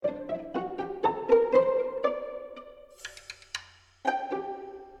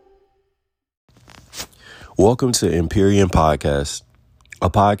Welcome to Empyrean Podcast, a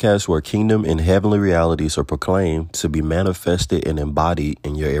podcast where kingdom and heavenly realities are proclaimed to be manifested and embodied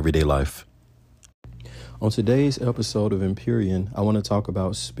in your everyday life. On today's episode of Empyrean, I want to talk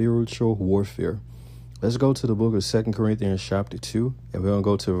about spiritual warfare. Let's go to the book of 2 Corinthians chapter 2, and we're going to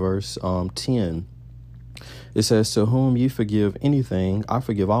go to verse 10. It says, "To whom ye forgive anything, I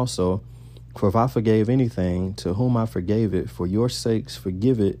forgive also. For if I forgave anything, to whom I forgave it, for your sakes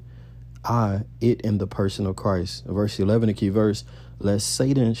forgive it in the person of Christ." Verse 11, the key verse, "Lest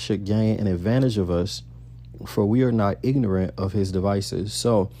Satan should gain an advantage of us, for we are not ignorant of his devices."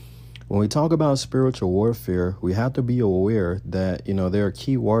 So when we talk about spiritual warfare, we have to be aware that, there are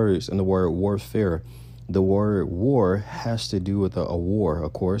key words in the word warfare. The word war has to do with a war,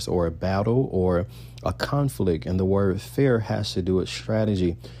 of course, or a battle or a conflict. And the word fair has to do with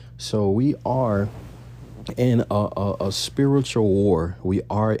strategy. So we are in a spiritual war. We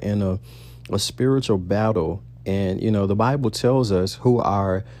are in a spiritual battle. And, the Bible tells us who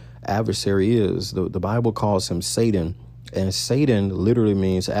our adversary is. The Bible calls him Satan. And Satan literally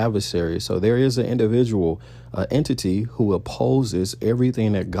means adversary. So there is an individual, entity who opposes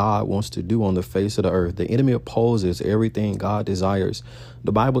everything that God wants to do on the face of the earth. The enemy opposes everything God desires.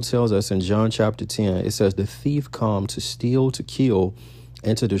 The Bible tells us in John chapter 10, it says, "The thief come to steal, to kill,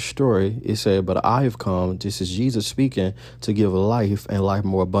 and to destroy." It said, "But I have come," this is Jesus speaking, "to give life and life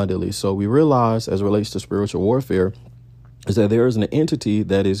more abundantly." So we realize, as it relates to spiritual warfare, is that there is an entity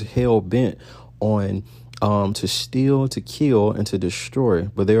that is hell bent on to steal, to kill, and to destroy.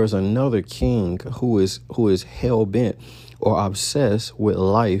 But there is another king who is hell bent or obsessed with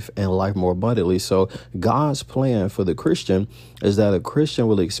life and life more abundantly. So God's plan for the Christian is that a Christian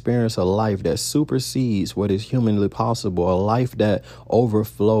will experience a life that supersedes what is humanly possible, a life that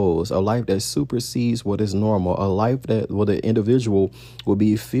overflows, a life that supersedes what is normal, a life that where the individual will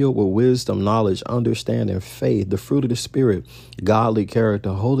be filled with wisdom, knowledge, understanding, faith, the fruit of the Spirit, godly character,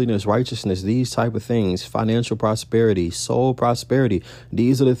 holiness, righteousness, these type of things, financial prosperity, soul prosperity.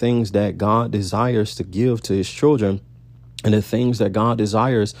 These are the things that God desires to give to his children, and the things that God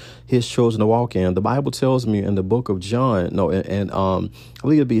desires his children to walk in. The Bible tells me in the book of John, I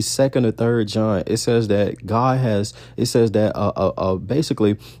believe it'd be 2nd or 3rd John, it says that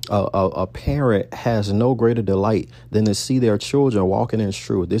basically a parent has no greater delight than to see their children walking in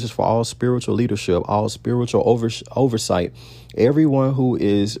truth. This is for all spiritual leadership, all spiritual oversight. Everyone who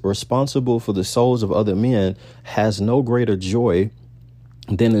is responsible for the souls of other men has no greater joy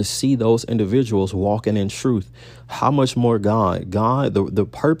than to see those individuals walking in truth. How much more God, the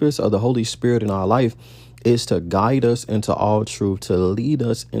purpose of the Holy Spirit in our life is to guide us into all truth, to lead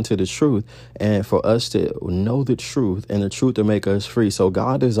us into the truth, and for us to know the truth and the truth to make us free. So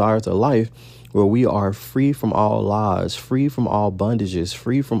God desires a life where we are free from all lies, free from all bondages,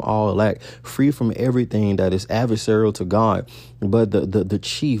 free from all lack, free from everything that is adversarial to God. But the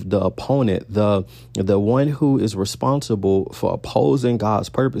chief, the opponent, the one who is responsible for opposing God's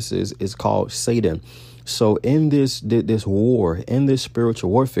purposes is called Satan. So in this war, in this spiritual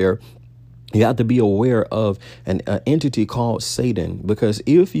warfare, you have to be aware of an entity called Satan, because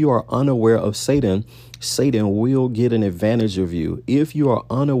if you are unaware of Satan, Satan will get an advantage of you. If you are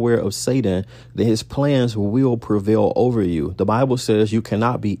unaware of Satan, then his plans will prevail over you. The Bible says you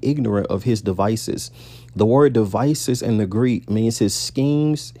cannot be ignorant of his devices. The word devices in the Greek means his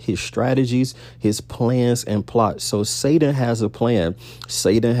schemes, his strategies, his plans and plots. So Satan has a plan.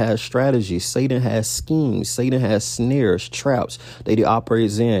 Satan has strategies. Satan has schemes. Satan has snares, traps that he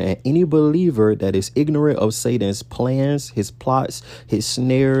operates in. And any believer that is ignorant of Satan's plans, his plots, his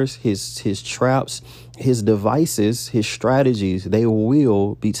snares, his traps, his devices, his strategies, they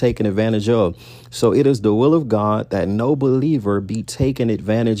will be taken advantage of. So it is the will of God that no believer be taken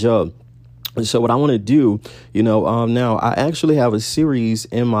advantage of. And so what I want to do, now I actually have a series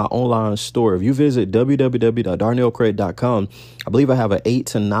in my online store. If you visit www.darnellcraig.com, I believe I have an 8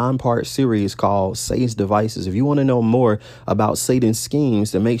 to 9 part series called Satan's Devices. If you want to know more about Satan's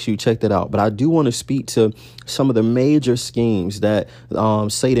schemes, then make sure you check that out. But I do want to speak to some of the major schemes that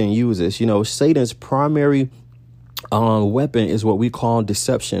Satan uses. Satan's primary weapon is what we call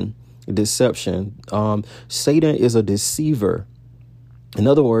deception. Satan is a deceiver. In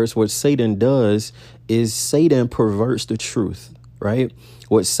other words, what Satan does is Satan perverts the truth, right?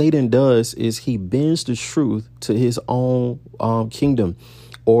 What Satan does is he bends the truth to his own kingdom,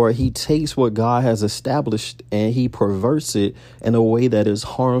 or he takes what God has established and he perverts it in a way that is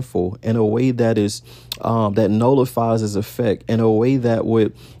harmful, in a way that is that nullifies his effect, in a way that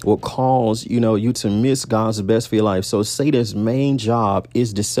would cause, you to miss God's best for your life. So Satan's main job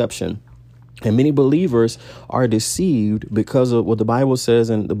is deception. And many believers are deceived because of what the Bible says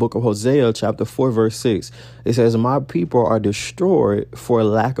in the book of Hosea, chapter 4, verse 6. It says, my people are destroyed for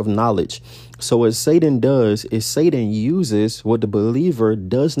lack of knowledge. So what Satan does is Satan uses what the believer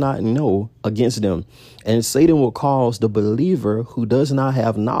does not know against them. And Satan will cause the believer who does not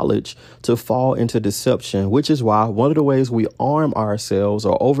have knowledge to fall into deception, which is why one of the ways we arm ourselves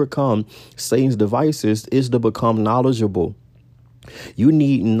or overcome Satan's devices is to become knowledgeable. You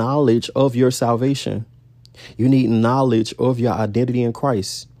need knowledge of your salvation. You need knowledge of your identity in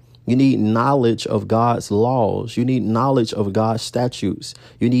Christ. You need knowledge of God's laws. You need knowledge of God's statutes.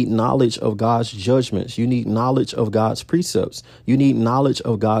 You need knowledge of God's judgments. You need knowledge of God's precepts. You need knowledge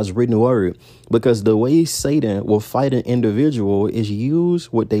of God's written word, because the way Satan will fight an individual is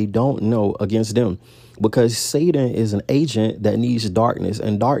use what they don't know against them. Because Satan is an agent that needs darkness,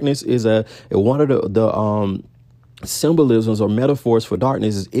 and darkness is one of the symbolisms or metaphors for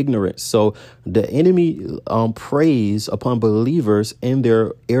darkness is ignorance. So the enemy preys upon believers in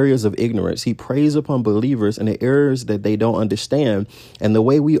their areas of ignorance. He preys upon believers in the areas that they don't understand. And the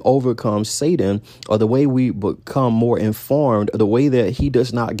way we overcome Satan, or the way we become more informed, or the way that he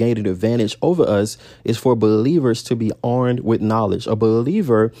does not gain an advantage over us, is for believers to be armed with knowledge. A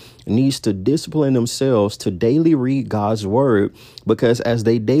believer needs to discipline themselves to daily read God's word, because as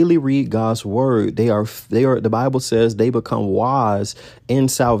they daily read God's word, they are the Bible says they become wise in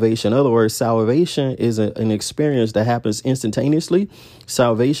salvation. In other words, salvation is an experience that happens instantaneously.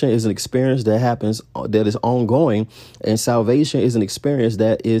 Salvation is an experience that is ongoing, and salvation is an experience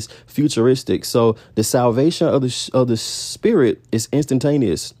that is futuristic. So the salvation of the spirit is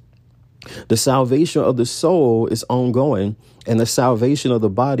instantaneous. The salvation of the soul is ongoing, and the salvation of the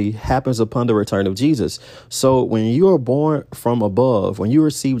body happens upon the return of Jesus. So when you are born from above, when you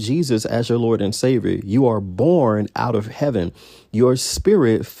receive Jesus as your Lord and Savior, you are born out of heaven. Your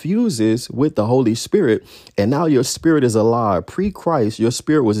spirit fuses with the Holy Spirit, and now your spirit is alive. Pre-Christ, your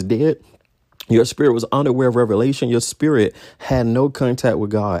spirit was dead. Your spirit was unaware of revelation. Your spirit had no contact with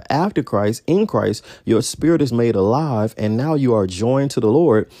God. After Christ, in Christ, your spirit is made alive, and now you are joined to the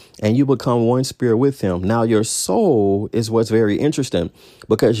Lord, and you become one spirit with him. Now your soul is what's very interesting,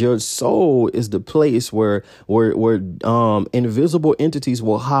 because your soul is the place where invisible entities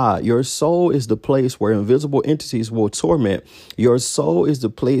will hide. Your soul is the place where invisible entities will torment. Your soul is the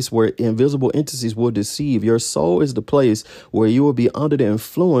place where invisible entities will deceive. Your soul is the place where you will be under the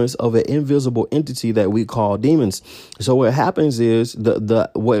influence of an invisible entity that we call demons. So what happens is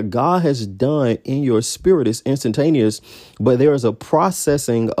what God has done in your spirit is instantaneous, but there is a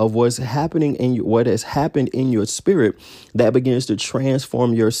processing of what's happening what has happened in your spirit that begins to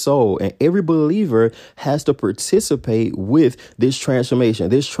transform your soul. And every believer has to participate with this transformation.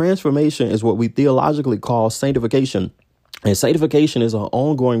 This transformation is what we theologically call sanctification. And sanctification is an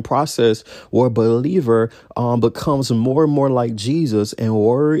ongoing process where a believer becomes more and more like Jesus in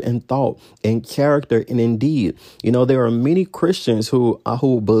word and thought and character and in deed. You know, there are many Christians who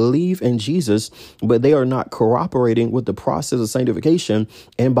believe in Jesus, but they are not cooperating with the process of sanctification.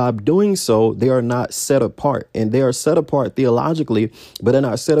 And by doing so, they are not set apart. And they are set apart theologically, but they're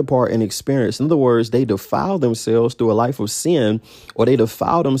not set apart in experience. In other words, they defile themselves through a life of sin, or they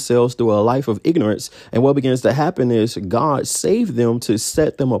defile themselves through a life of ignorance. And what begins to happen is God saved them to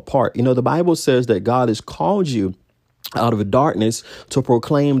set them apart. You know, the Bible says that God has called you out of darkness to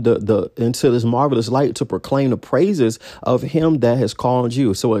proclaim into this marvelous light, to proclaim the praises of him that has called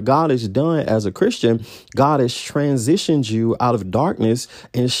you. So what God has done as a Christian, God has transitioned you out of darkness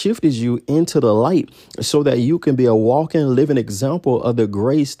and shifted you into the light, so that you can be a walking, living example of the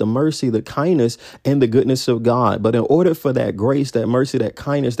grace, the mercy, the kindness, and the goodness of God. But in order for that grace, that mercy, that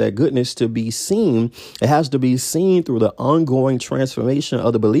kindness, that goodness to be seen, it has to be seen through the ongoing transformation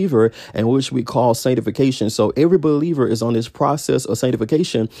of the believer, and which we call sanctification. So every believer is on this process of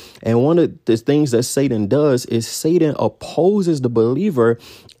sanctification. And one of the things that Satan does is Satan opposes the believer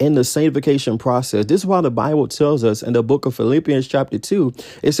in the sanctification process. This is why the Bible tells us in the book of Philippians chapter 2,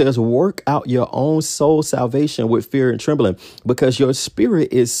 it says, work out your own soul salvation with fear and trembling, because your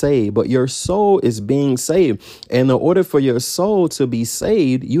spirit is saved, but your soul is being saved. And in order for your soul to be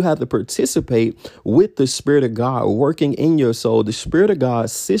saved, you have to participate with the Spirit of God working in your soul. The Spirit of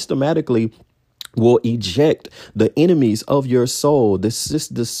God systematically will eject the enemies of your soul. The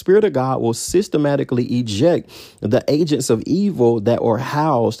Spirit of God will systematically eject the agents of evil that are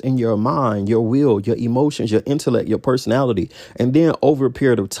housed in your mind, your will, your emotions, your intellect, your personality. And then over a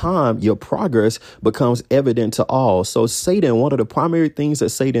period of time, your progress becomes evident to all. So Satan, one of the primary things that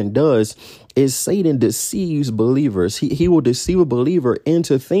Satan does is Satan deceives believers. He will deceive a believer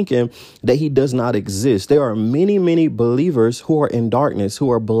into thinking that he does not exist. There are many, many believers who are in darkness,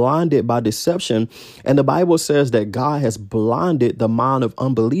 who are blinded by deception. And the Bible says that God has blinded the mind of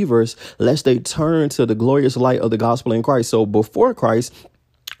unbelievers lest they turn to the glorious light of the gospel in Christ. So before Christ,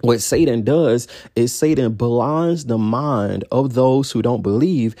 what Satan does is Satan blinds the mind of those who don't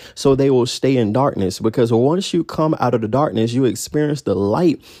believe so they will stay in darkness, because once you come out of the darkness, you experience the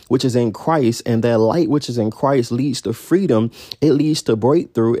light which is in Christ, and that light which is in Christ leads to freedom. It leads to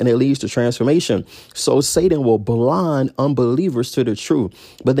breakthrough, and it leads to transformation. So Satan will blind unbelievers to the truth.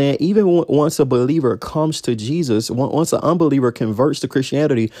 But then even once a believer comes to Jesus, once an unbeliever converts to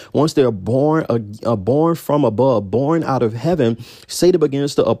Christianity, once they're born from above, born out of heaven, Satan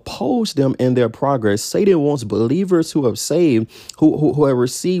begins to oppose them in their progress. Satan wants believers who have saved, who have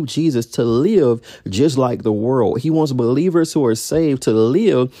received Jesus, to live just like the world. He wants believers who are saved to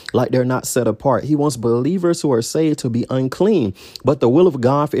live like they're not set apart. He wants believers who are saved to be unclean. But the will of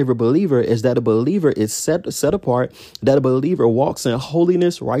God for every believer is that a believer is set apart, that a believer walks in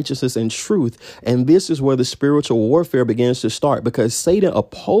holiness, righteousness, and truth. And this is where the spiritual warfare begins to start, because Satan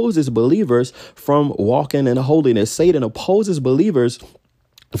opposes believers from walking in holiness. Satan opposes believers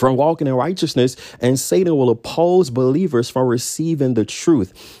from walking in righteousness, and Satan will oppose believers from receiving the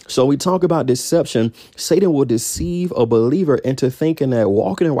truth. So we talk about deception. Satan will deceive a believer into thinking that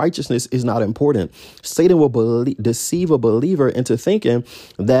walking in righteousness is not important. Satan will deceive a believer into thinking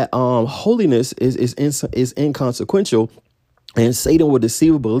that holiness is inconsequential. And Satan will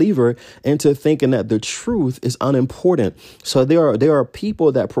deceive a believer into thinking that the truth is unimportant. So there are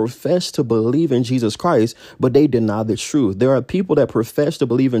people that profess to believe in Jesus Christ, but they deny the truth. There are people that profess to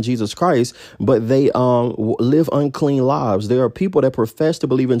believe in Jesus Christ, but they live unclean lives. There are people that profess to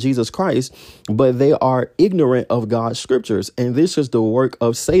believe in Jesus Christ, but they are ignorant of God's scriptures. And this is the work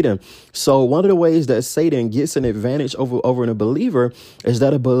of Satan. So one of the ways that Satan gets an advantage over a believer is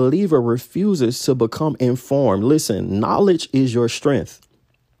that a believer refuses to become informed. Listen, knowledge is your strength.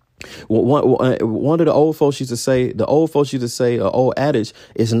 One of the old folks used to say, an old adage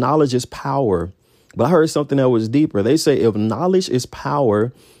is knowledge is power. But I heard something that was deeper. They say if knowledge is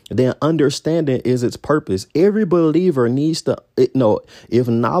power, then understanding is its purpose. Every believer needs to know if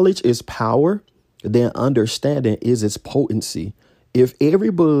knowledge is power, then understanding is its potency. If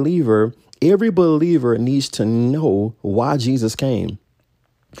every believer needs to know why Jesus came.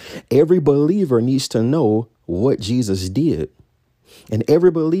 Every believer needs to know what Jesus did. And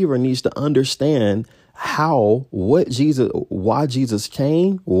every believer needs to understand why Jesus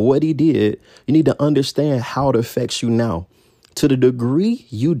came, what he did. You need to understand how it affects you now. To the degree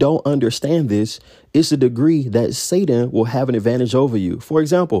you don't understand this, it's the degree that Satan will have an advantage over you. For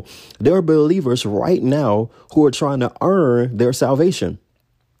example, there are believers right now who are trying to earn their salvation.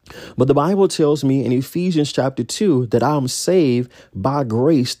 But the Bible tells me in Ephesians chapter 2 that I'm saved by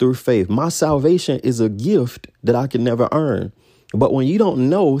grace through faith. My salvation is a gift that I can never earn. But when you don't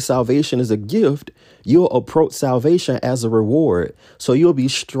know salvation is a gift, you'll approach salvation as a reward. So you'll be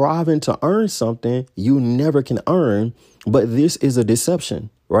striving to earn something you never can earn. But this is a deception,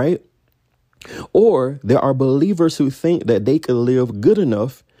 right? Or there are believers who think that they could live good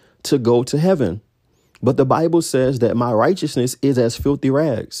enough to go to heaven. But the Bible says that my righteousness is as filthy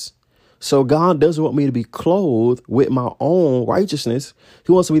rags. So God doesn't want me to be clothed with my own righteousness.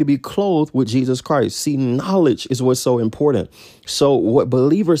 He wants me to be clothed with Jesus Christ. See, knowledge is what's so important. So what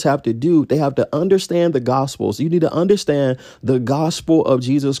believers have to do, they have to understand the gospels. You need to understand the gospel of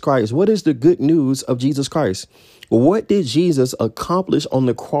Jesus Christ. What is the good news of Jesus Christ? What did Jesus accomplish on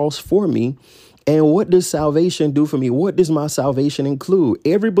the cross for me? And what does salvation do for me? What does my salvation include?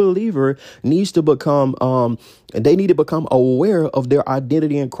 Every believer needs to become aware of their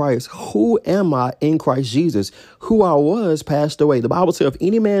identity in Christ. Who am I in Christ Jesus? Who I was passed away. The Bible says if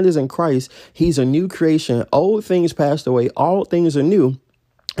any man is in Christ, he's a new creation. Old things passed away. All things are new.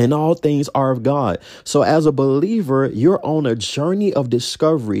 And all things are of God. So as a believer, you're on a journey of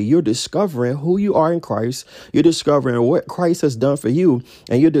discovery. You're discovering who you are in Christ. You're discovering what Christ has done for you.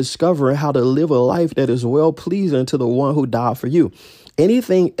 And you're discovering how to live a life that is well pleasing to the one who died for you.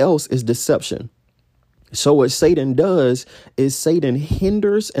 Anything else is deception. So what Satan does is Satan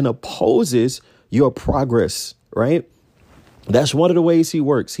hinders and opposes your progress, right? That's one of the ways he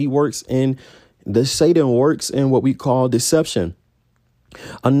works. Satan works in what we call deception.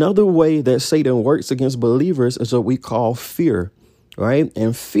 Another way that Satan works against believers is what we call fear, right?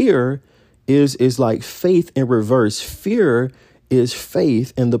 And fear is like faith in reverse. Fear is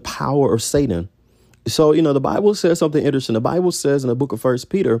faith in the power of Satan. So, the Bible says something interesting. The Bible says in the book of 1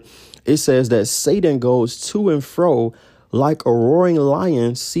 Peter, it says that Satan goes to and fro like a roaring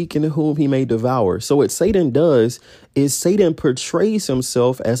lion seeking whom he may devour. So what Satan does is Satan portrays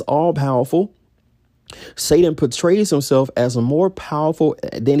himself as all powerful. Satan portrays himself as more powerful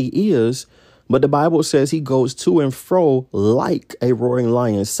than he is. But the Bible says he goes to and fro like a roaring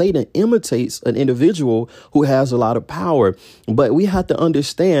lion. Satan imitates an individual who has a lot of power. But we have to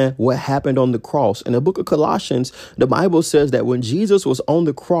understand what happened on the cross. In the book of Colossians, the Bible says that when Jesus was on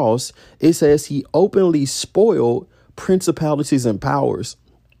the cross, it says he openly spoiled principalities and powers.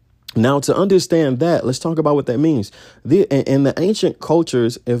 Now, to understand that, let's talk about what that means. In the ancient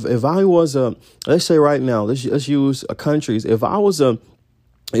cultures, if I was let's say right now, let's use countries. If I was a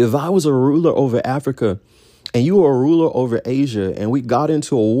ruler over Africa and you were a ruler over Asia and we got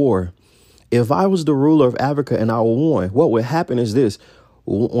into a war, if I was the ruler of Africa and I won, what would happen is this.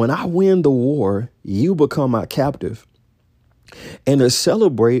 When I win the war, you become my captive. And to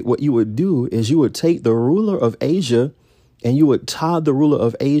celebrate, what you would do is you would take the ruler of Asia and you would tie the ruler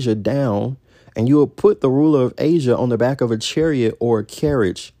of Asia down and you would put the ruler of Asia on the back of a chariot or a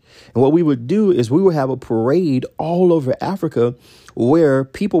carriage. And what we would do is we would have a parade all over Africa where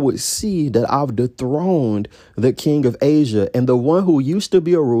people would see that I've dethroned the king of Asia. And the one who used to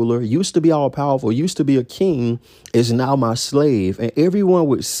be a ruler, used to be all powerful, used to be a king is now my slave. And everyone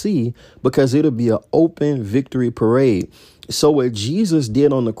would see because it'll be an open victory parade. So what Jesus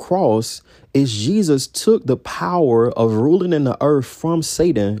did on the cross is Jesus took the power of ruling in the earth from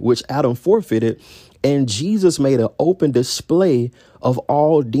Satan, which Adam forfeited, and Jesus made an open display of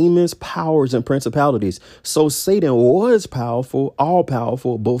all demons, powers, and principalities. So Satan was powerful, all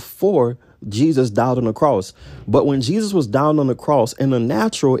powerful before Jesus died on the cross. But when Jesus was down on the cross in the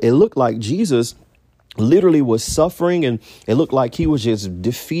natural, it looked like Jesus literally was suffering and it looked like he was just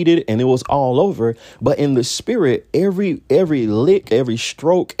defeated and it was all over. But in the spirit, every lick, every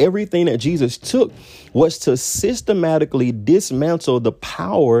stroke, everything that Jesus took was to systematically dismantle the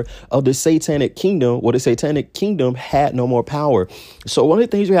power of the satanic kingdom, where the satanic kingdom had no more power. So one of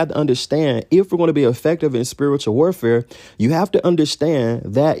the things we have to understand, if we're going to be effective in spiritual warfare, you have to understand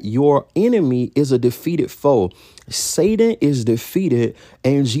that your enemy is a defeated foe. Satan is defeated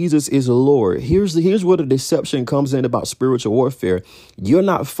and Jesus is Lord. Here's where the deception comes in about spiritual warfare. You're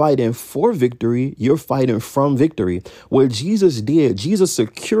not fighting for victory. You're fighting from victory. What Jesus did, Jesus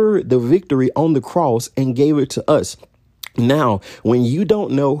secured the victory on the cross and gave it to us. Now, when you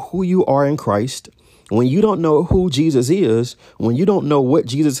don't know who you are in Christ, when you don't know who Jesus is, when you don't know what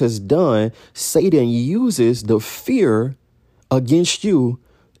Jesus has done, Satan uses the fear against you.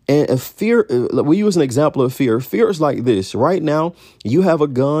 And fear, we use an example of fear. Fear is like this. Right now, you have a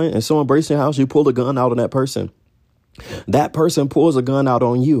gun and someone breaks in your house, you pull the gun out on that person. That person pulls a gun out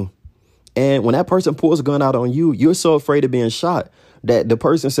on you. And when that person pulls a gun out on you, you're so afraid of being shot that the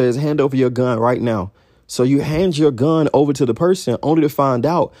person says, hand over your gun right now. So you hand your gun over to the person only to find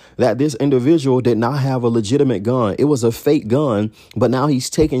out that this individual did not have a legitimate gun. It was a fake gun, but now he's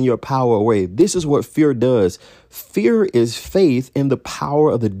taking your power away. This is what fear does. Fear is faith in the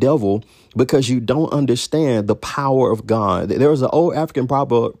power of the devil because you don't understand the power of God. There was an old African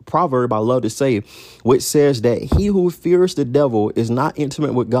proverb I love to say, which says that he who fears the devil is not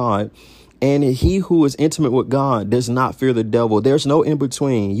intimate with God. And he who is intimate with God does not fear the devil. There's no in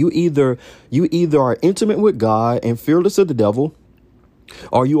between. You either are intimate with God and fearless of the devil,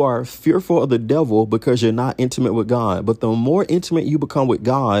 or you are fearful of the devil because you're not intimate with God. But the more intimate you become with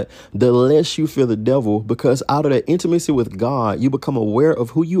God, the less you fear the devil, because out of that intimacy with God, you become aware of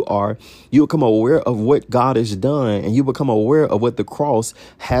who you are. You become aware of what God has done, and you become aware of what the cross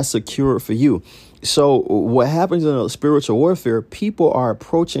has secured for you. So what happens in a spiritual warfare, people are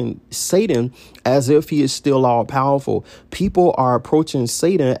approaching Satan as if he is still all powerful. People are approaching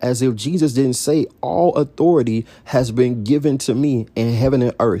Satan as if Jesus didn't say all authority has been given to me in heaven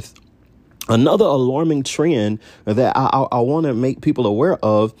and earth. Another alarming trend that I want to make people aware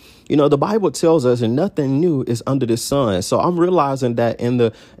of, the Bible tells us nothing new is under the sun. So I'm realizing that in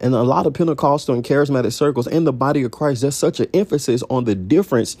a lot of Pentecostal and charismatic circles in the body of Christ, there's such an emphasis on the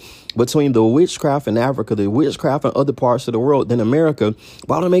difference between the witchcraft in Africa, the witchcraft in other parts of the world than America.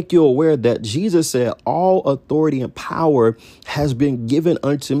 But I want to make you aware that Jesus said all authority and power has been given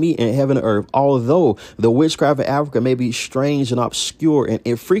unto me in heaven and earth. Although the witchcraft in Africa may be strange and obscure and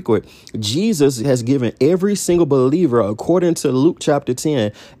infrequent, Jesus has given every single believer, according to Luke chapter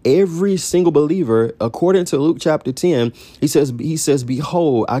 10, every single believer, according to Luke chapter 10, he says,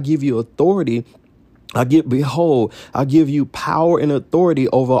 behold, I give you authority Behold, I give you power and authority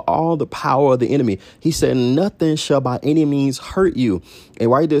over all the power of the enemy. He said, nothing shall by any means hurt you. And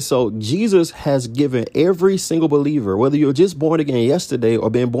right there, so Jesus has given every single believer, whether you're just born again yesterday or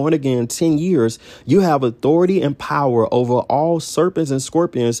been born again 10 years, you have authority and power over all serpents and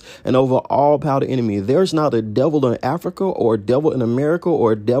scorpions and over all power of the enemy. There's not a devil in Africa or a devil in America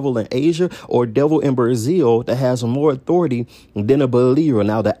or a devil in Asia or a devil in Brazil that has more authority than a believer.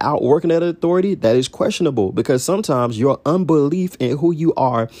 Now, the outworking of that authority, that is questionable, because sometimes your unbelief in who you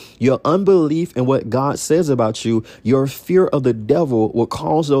are, your unbelief in what God says about you, your fear of the devil will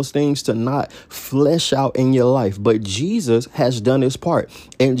cause those things to not flesh out in your life. But Jesus has done his part,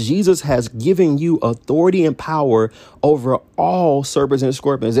 and Jesus has given you authority and power over all serpents and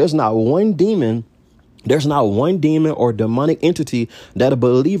scorpions. There's not one demon or demonic entity that a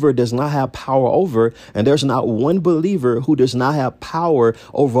believer does not have power over. And there's not one believer who does not have power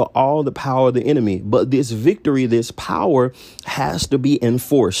over all the power of the enemy. But this victory, this power has to be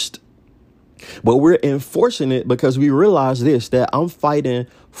enforced. But we're enforcing it because we realize this, that I'm fighting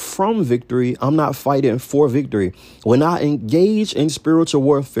from victory. I'm not fighting for victory. When I engage in spiritual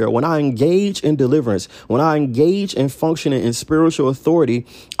warfare, when I engage in deliverance, when I engage in functioning in spiritual authority,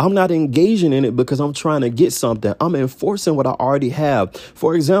 I'm not engaging in it because I'm trying to get something. I'm enforcing what I already have.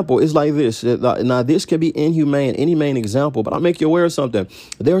 For example, it's like this. Now, this can be any main example, but I'll make you aware of something.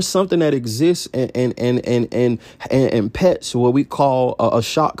 There's something that exists in pets, what we call a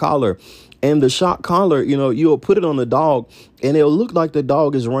shock collar. And the shock collar, you'll put it on the dog and it'll look like the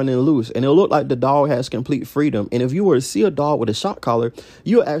dog is running loose, and it'll look like the dog has complete freedom. And if you were to see a dog with a shock collar,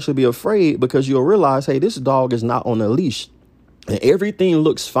 you'll actually be afraid because you'll realize, hey, this dog is not on a leash. And everything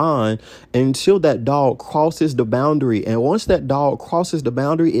looks fine until that dog crosses the boundary. And once that dog crosses the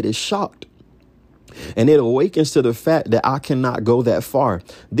boundary, it is shocked. And it awakens to the fact that I cannot go that far.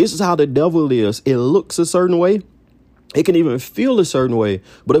 This is how the devil is. It looks a certain way. It can even feel a certain way.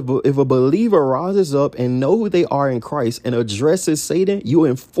 But if a believer rises up and know who they are in Christ and addresses Satan, you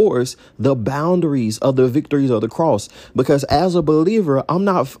enforce the boundaries of the victories of the cross. Because as a believer, I'm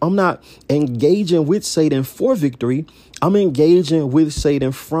not engaging with Satan for victory. I'm engaging with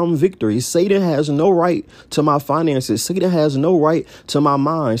Satan from victory. Satan has no right to my finances. Satan has no right to my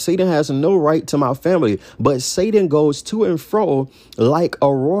mind. Satan has no right to my family. But Satan goes to and fro like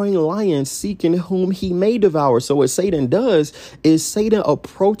a roaring lion seeking whom he may devour. So what Satan does is Satan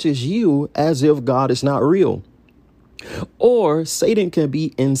approaches you as if God is not real. Or Satan can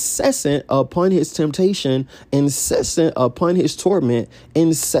be incessant upon his temptation, incessant upon his torment,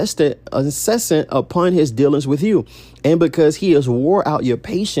 incessant upon his dealings with you. And because he has wore out your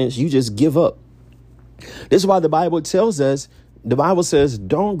patience, you just give up. This is why the Bible tells us, the Bible says,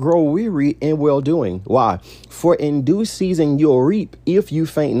 don't grow weary in well doing. Why? For in due season you'll reap if you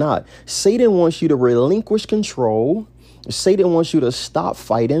faint not. Satan wants you to relinquish control. Satan wants you to stop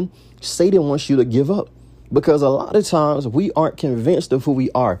fighting. Satan wants you to give up. Because a lot of times we aren't convinced of who we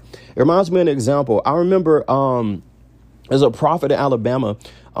are. It reminds me of an example. I remember as a prophet in Alabama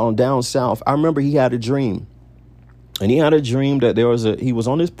down south, I remember he had a dream. And he had a dream that he was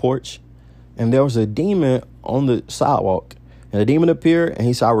on his porch and there was a demon on the sidewalk. And the demon appeared and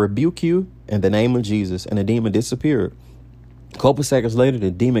he said, I rebuke you in the name of Jesus. And the demon disappeared. A couple seconds later, the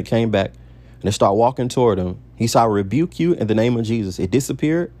demon came back and they started walking toward him. He said, I rebuke you in the name of Jesus. It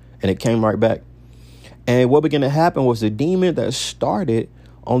disappeared and it came right back. And what began to happen was the demon that started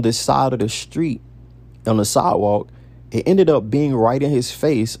on the side of the street, on the sidewalk, it ended up being right in his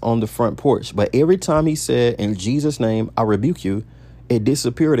face on the front porch. But every time he said, in Jesus' name, I rebuke you, it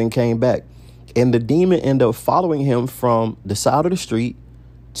disappeared and came back. And the demon ended up following him from the side of the street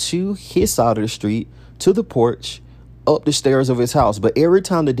to his side of the street to the porch, up the stairs of his house. But every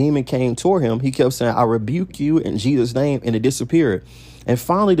time the demon came toward him, he kept saying, I rebuke you in Jesus' name, and it disappeared. And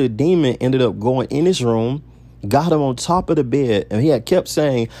finally, the demon ended up going in his room, got him on top of the bed, and he had kept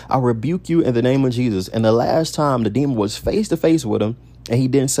saying, I rebuke you in the name of Jesus. And the last time the demon was face to face with him, and he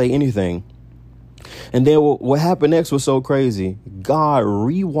didn't say anything. And then what happened next was so crazy. God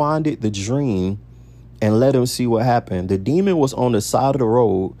rewinded the dream and let him see what happened. The demon was on the side of the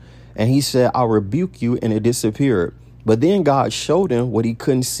road, and he said, I rebuke you, and it disappeared. But then God showed him what he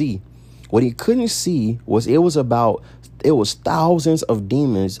couldn't see. What he couldn't see was it was thousands of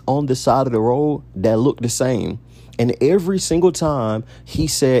demons on the side of the road that looked the same. And every single time he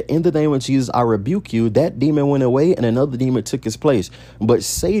said, in the name of Jesus, I rebuke you, that demon went away and another demon took his place. But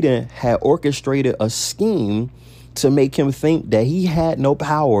Satan had orchestrated a scheme to make him think that he had no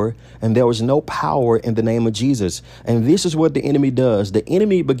power and there was no power in the name of Jesus. And this is what the enemy does. The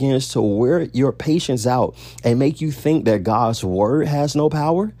enemy begins to wear your patience out and make you think that God's word has no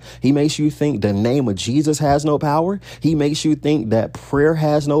power. He makes you think the name of Jesus has no power. He makes you think that prayer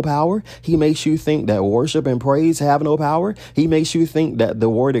has no power. He makes you think that worship and praise have no power. He makes you think that the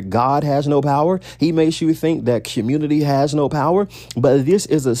word of God has no power. He makes you think that community has no power. But this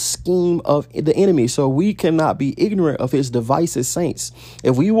is a scheme of the enemy. So we cannot be ignorant of his devices, saints.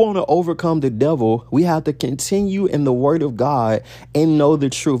 If we want to overcome the devil, we have to continue in the word of God and know the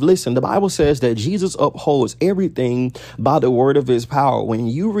truth. Listen, the Bible says that Jesus upholds everything by the word of his power. When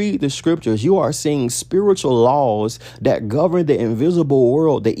you read the scriptures, you are seeing spiritual laws that govern the invisible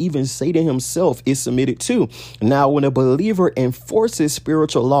world that even Satan himself is submitted to. Now, when a believer enforces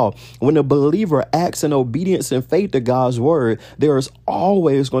spiritual law, when a believer acts in obedience and faith to God's word, there is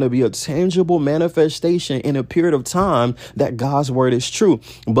always going to be a tangible manifestation in a period of time that God's word is true.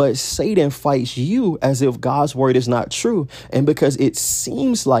 But Satan fights you as if God's word is not true. And because it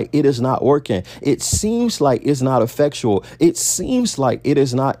seems like it is not working, it seems like it's not effectual, it seems like it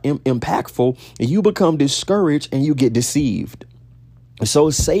is not impactful, you become discouraged and you get deceived. So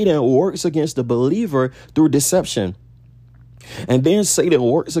Satan works against the believer through deception. And then Satan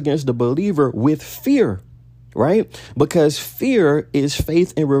works against the believer with fear. Right? Because fear is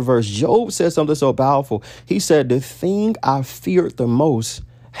faith in reverse. Job said something so powerful. He said, the thing I feared the most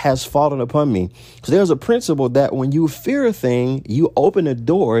has fallen upon me. So there's a principle that when you fear a thing, you open a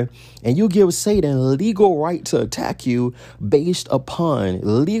door and you give Satan legal right to attack you based upon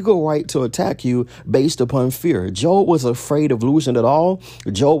fear. Job was afraid of losing it all.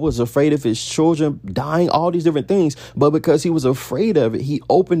 Job was afraid of his children dying, all these different things. But because he was afraid of it, he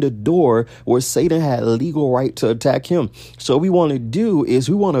opened a door where Satan had legal right to attack him. So what we want to do is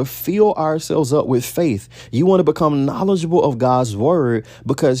we want to fill ourselves up with faith. You want to become knowledgeable of God's word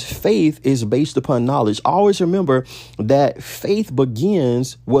because faith is based upon knowledge. Always remember that faith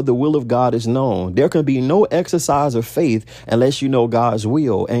begins where the will of God is known. There can be no exercise of faith unless you know God's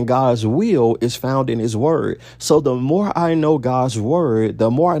will, and God's will is found in his word. So the more I know God's word, the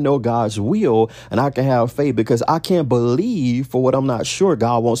more I know God's will, and I can have faith because I can't believe for what I'm not sure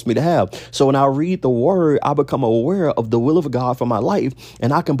God wants me to have. So when I read the word, I become aware of the will of God for my life,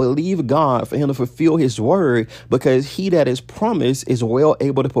 and I can believe God for him to fulfill his word because he that is promised is well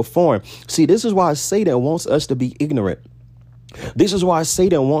able to perform. See, this is why Satan wants us to be ignorant. This is why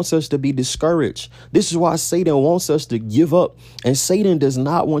Satan wants us to be discouraged. This is why Satan wants us to give up. And Satan does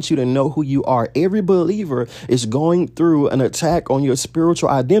not want you to know who you are. Every believer is going through an attack on your spiritual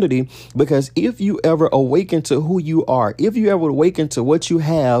identity, because if you ever awaken to who you are, if you ever awaken to what you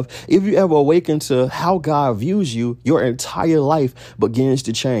have, if you ever awaken to how God views you, your entire life begins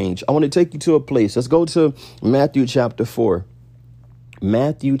to change. I want to take you to a place. Let's go to Matthew chapter 4.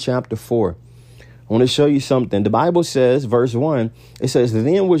 Matthew chapter 4. I want to show you something. The Bible says, verse 1, it says,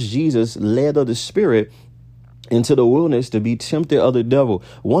 then was Jesus led of the Spirit into the wilderness to be tempted of the devil.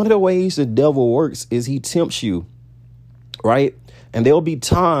 One of the ways the devil works is he tempts you, right? And there'll be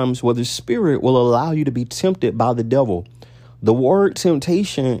times where the Spirit will allow you to be tempted by the devil. The word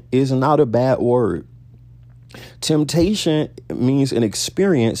temptation is not a bad word. Temptation means an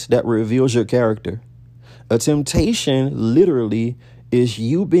experience that reveals your character. A temptation literally is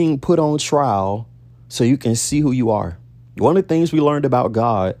you being put on trial so you can see who you are. One of the things we learned about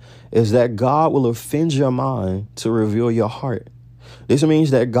God is that God will offend your mind to reveal your heart. This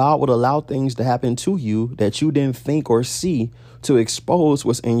means that God would allow things to happen to you that you didn't think or see to expose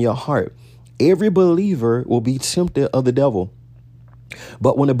what's in your heart. Every believer will be tempted of the devil.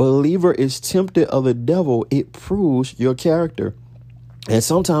 But when a believer is tempted of the devil, it proves your character. And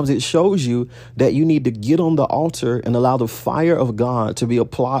sometimes it shows you that you need to get on the altar and allow the fire of God to be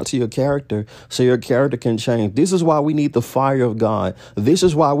applied to your character so your character can change. This is why we need the fire of God. This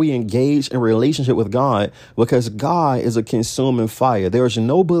is why we engage in relationship with God, because God is a consuming fire. There is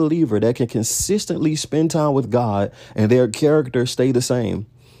no believer that can consistently spend time with God and their character stay the same.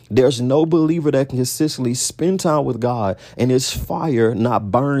 There's no believer that can consistently spend time with God and his fire not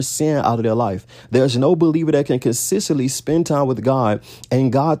burn sin out of their life. There's no believer that can consistently spend time with God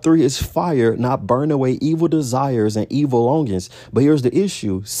and God through his fire not burn away evil desires and evil longings. But here's the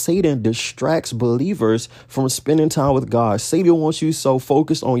issue. Satan distracts believers from spending time with God. Satan wants you so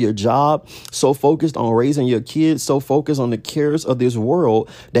focused on your job, so focused on raising your kids, so focused on the cares of this world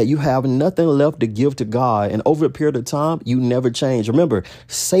that you have nothing left to give to God. And over a period of time, you never change. Remember,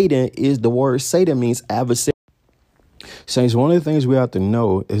 Satan is the word. Satan means adversary. Saints, one of the things we have to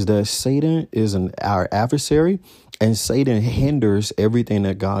know is that Satan is our adversary, And Satan hinders everything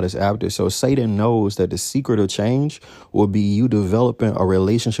that God is after. So Satan knows that the secret of change will be you developing a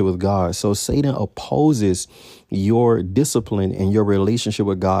relationship with God. So Satan opposes your discipline and your relationship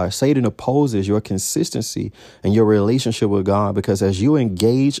with God. Satan opposes your consistency and your relationship with God, because as you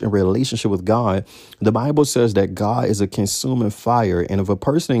engage in relationship with God, the Bible says that God is a consuming fire. And if a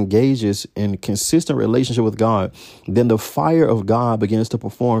person engages in consistent relationship with God, then the fire of God begins to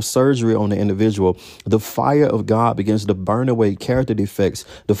perform surgery on the individual. The fire of God begins to burn away character defects.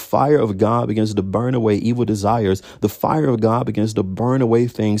 The fire of God begins to burn away evil desires. The fire of God begins to burn away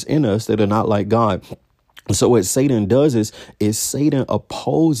things in us that are not like God. So what Satan does is Satan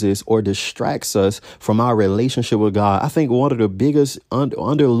opposes or distracts us from our relationship with God. I think one of the biggest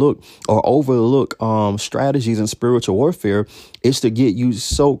underlooked or overlooked strategies in spiritual warfare is to get you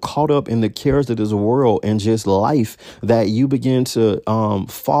so caught up in the cares of this world and just life that you begin to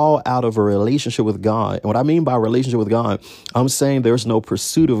fall out of a relationship with God. And what I mean by relationship with God, I'm saying there's no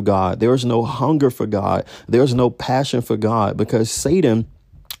pursuit of God. There's no hunger for God. There's no passion for God, because Satan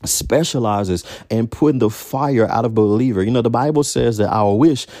specializes in putting the fire out of a believer. You know, the Bible says that I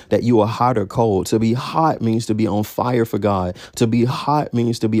wish that you are hot or cold. To be hot means to be on fire for God. To be hot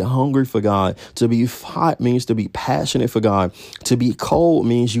means to be hungry for God. To be hot means to be passionate for God. To be cold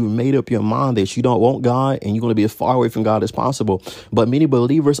means you made up your mind that you don't want God and you're going to be as far away from God as possible. But many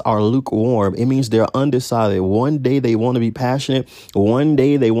believers are lukewarm. It means they're undecided. One day they want to be passionate. One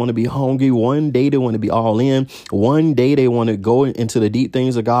day they want to be hungry. One day they want to be all in. One day they want to go into the deep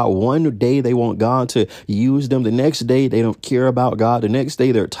things of God. One day they want God to use them. The next day they don't care about God. The next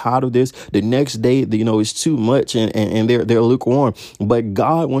day they're tired of this. The next day, it's too much and they're lukewarm. But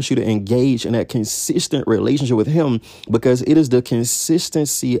God wants you to engage in that consistent relationship with him, because it is the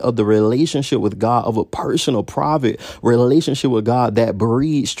consistency of the relationship with God, of a personal, private relationship with God, that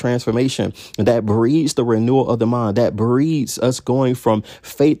breeds transformation, that breeds the renewal of the mind, that breeds us going from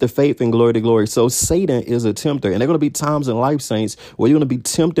faith to faith and glory to glory. So Satan is a tempter, and there are going to be times in life, saints, where you're going to be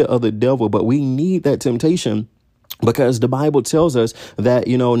tempted of the devil, but we need that temptation. Because the Bible tells us that,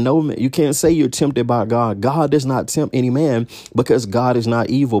 you can't say you're tempted by God. God does not tempt any man, because God is not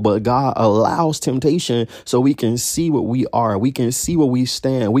evil, but God allows temptation so we can see what we are. We can see where we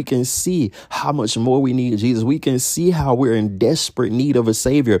stand. We can see how much more we need Jesus. We can see how we're in desperate need of a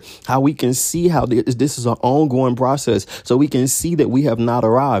savior, how we can see how this is an ongoing process. So we can see that we have not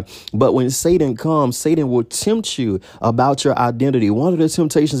arrived. But when Satan comes, Satan will tempt you about your identity. One of the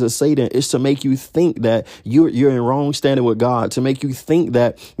temptations of Satan is to make you think that you're in wrong standing with God, to make you think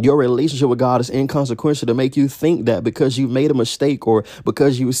that your relationship with God is inconsequential, to make you think that because you've made a mistake or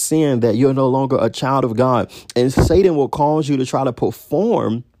because you sinned that you're no longer a child of God. And Satan will cause you to try to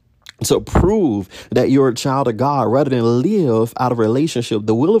perform to prove that you're a child of God rather than live out of relationship.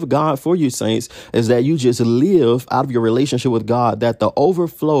 The will of God for you, saints, is that you just live out of your relationship with God, that the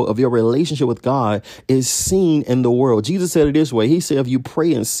overflow of your relationship with God is seen in the world. Jesus said it this way. He said, if you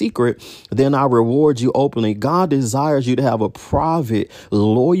pray in secret, then I reward you openly. God desires you to have a private,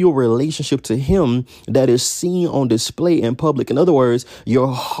 loyal relationship to him that is seen on display in public. In other words, your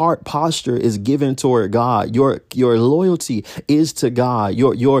heart posture is given toward God. Your loyalty is to God.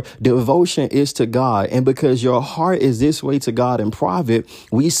 Your devotion is to God. And because your heart is this way to God in private,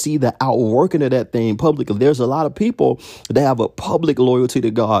 we see the outworking of that thing publicly. There's a lot of people that have a public loyalty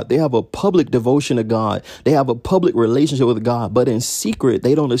to God. They have a public devotion to God. They have a public relationship with God, but in secret,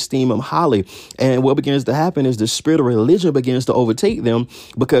 they don't esteem him highly. And what begins to happen is the spirit of religion begins to overtake them,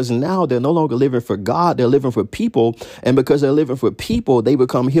 because now they're no longer living for God. They're living for people. And because they're living for people, they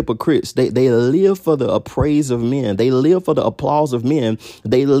become hypocrites. They live for the praise of men. They live for the applause of men.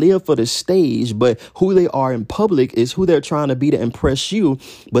 They live for the stage, but who they are in public is who they're trying to be to impress you,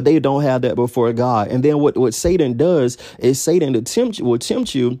 but they don't have that before God. And then what Satan does is Satan will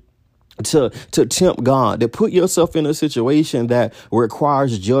tempt you to tempt God, to put yourself in a situation that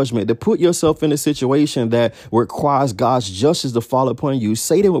requires judgment, to put yourself in a situation that requires God's justice to fall upon you.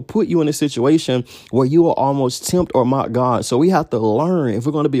 Satan will put you in a situation where you will almost tempt or mock God. So we have to learn, if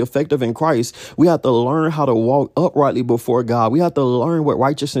we're going to be effective in Christ, we have to learn how to walk uprightly before God. We have to learn what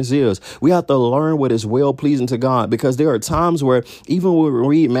righteousness is. We have to learn what is well pleasing to God, because there are times where, even when we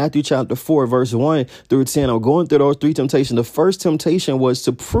read Matthew chapter 4, verse 1 through 10, I'm going through those three temptations. The first temptation was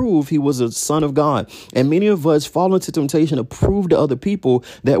to prove he was was a son of God. And many of us fall into temptation to prove to other people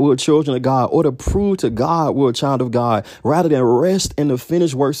that we're children of God, or to prove to God we're a child of God, rather than rest in the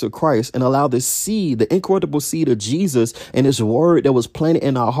finished works of Christ and allow the seed, the incorruptible seed of Jesus and his word that was planted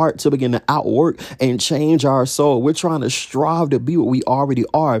in our heart to begin to outwork and change our soul. We're trying to strive to be what we already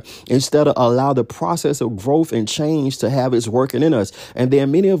are instead of allow the process of growth and change to have its working in us. And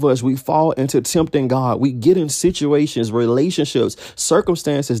then many of us, we fall into tempting God. We get in situations, relationships,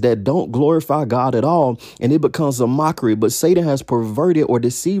 circumstances that don't glorify God at all, and it becomes a mockery. But Satan has perverted or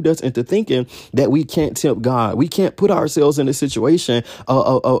deceived us into thinking that we can't tempt God. We can't put ourselves in a situation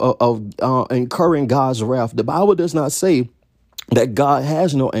of incurring God's wrath. The Bible does not say that God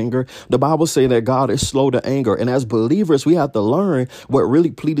has no anger. The Bible says that God is slow to anger. And as believers, we have to learn what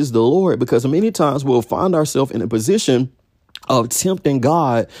really pleases the Lord, because many times we'll find ourselves in a position of tempting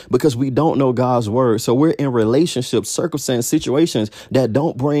God because we don't know God's word. So we're in relationships, circumstances, situations that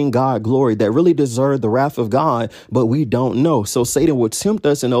don't bring God glory, that really deserve the wrath of God, but we don't know. So Satan will tempt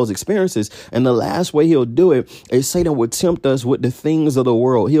us in those experiences. And the last way he'll do it is Satan will tempt us with the things of the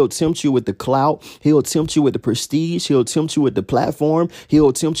world. He'll tempt you with the clout. He'll tempt you with the prestige. He'll tempt you with the platform.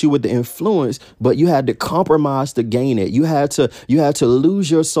 He'll tempt you with the influence, but you had to compromise to gain it. You had to lose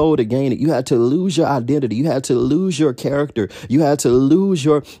your soul to gain it. You had to lose your identity. You had to lose your character. You had to lose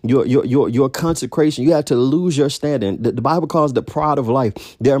your consecration. You had to lose your standing. The Bible calls the pride of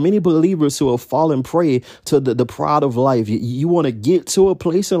life. There are many believers who have fallen prey to the pride of life. You want to get to a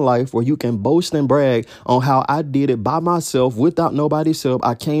place in life where you can boast and brag on how I did it by myself without nobody's help.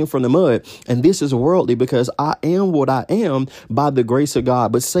 I came from the mud, and this is worldly because I am what I am by the grace of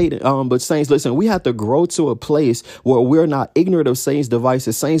God. But saints, listen, we have to grow to a place where we're not ignorant of Satan's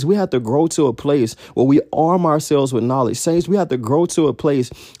devices. Saints, we have to grow to a place where we arm ourselves with knowledge. Saints, we have to grow to a place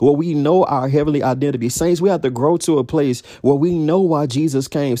where we know our heavenly identity. Saints, we have to grow to a place where we know why Jesus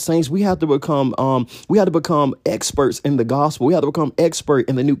came. Saints, we have to become experts in the gospel. We have to become expert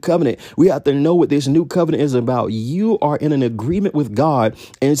in the new covenant. We have to know what this new covenant is about. You are in an agreement with God,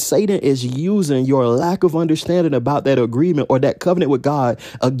 and Satan is using your lack of understanding about that agreement or that covenant with God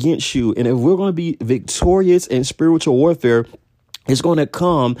against you. And if we're going to be victorious in spiritual warfare, it's going to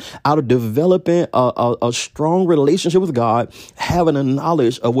come out of developing a strong relationship with God, having a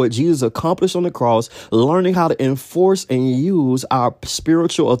knowledge of what Jesus accomplished on the cross, learning how to enforce and use our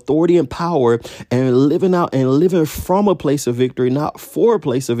spiritual authority and power, and living from a place of victory, not for a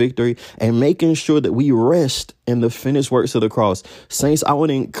place of victory, and making sure that we rest in the finished works of the cross. Saints, I want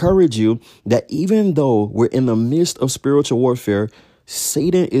to encourage you that even though we're in the midst of spiritual warfare,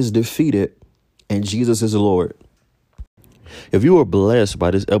 Satan is defeated and Jesus is the Lord. If you were blessed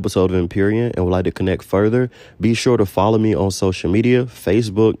by this episode of Empyrean and would like to connect further, be sure to follow me on social media,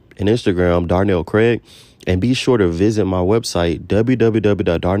 Facebook and Instagram, Darnell Craig, and be sure to visit my website,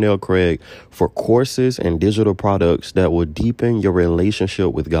 www.darnellcraig, for courses and digital products that will deepen your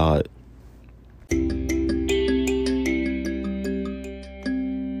relationship with God.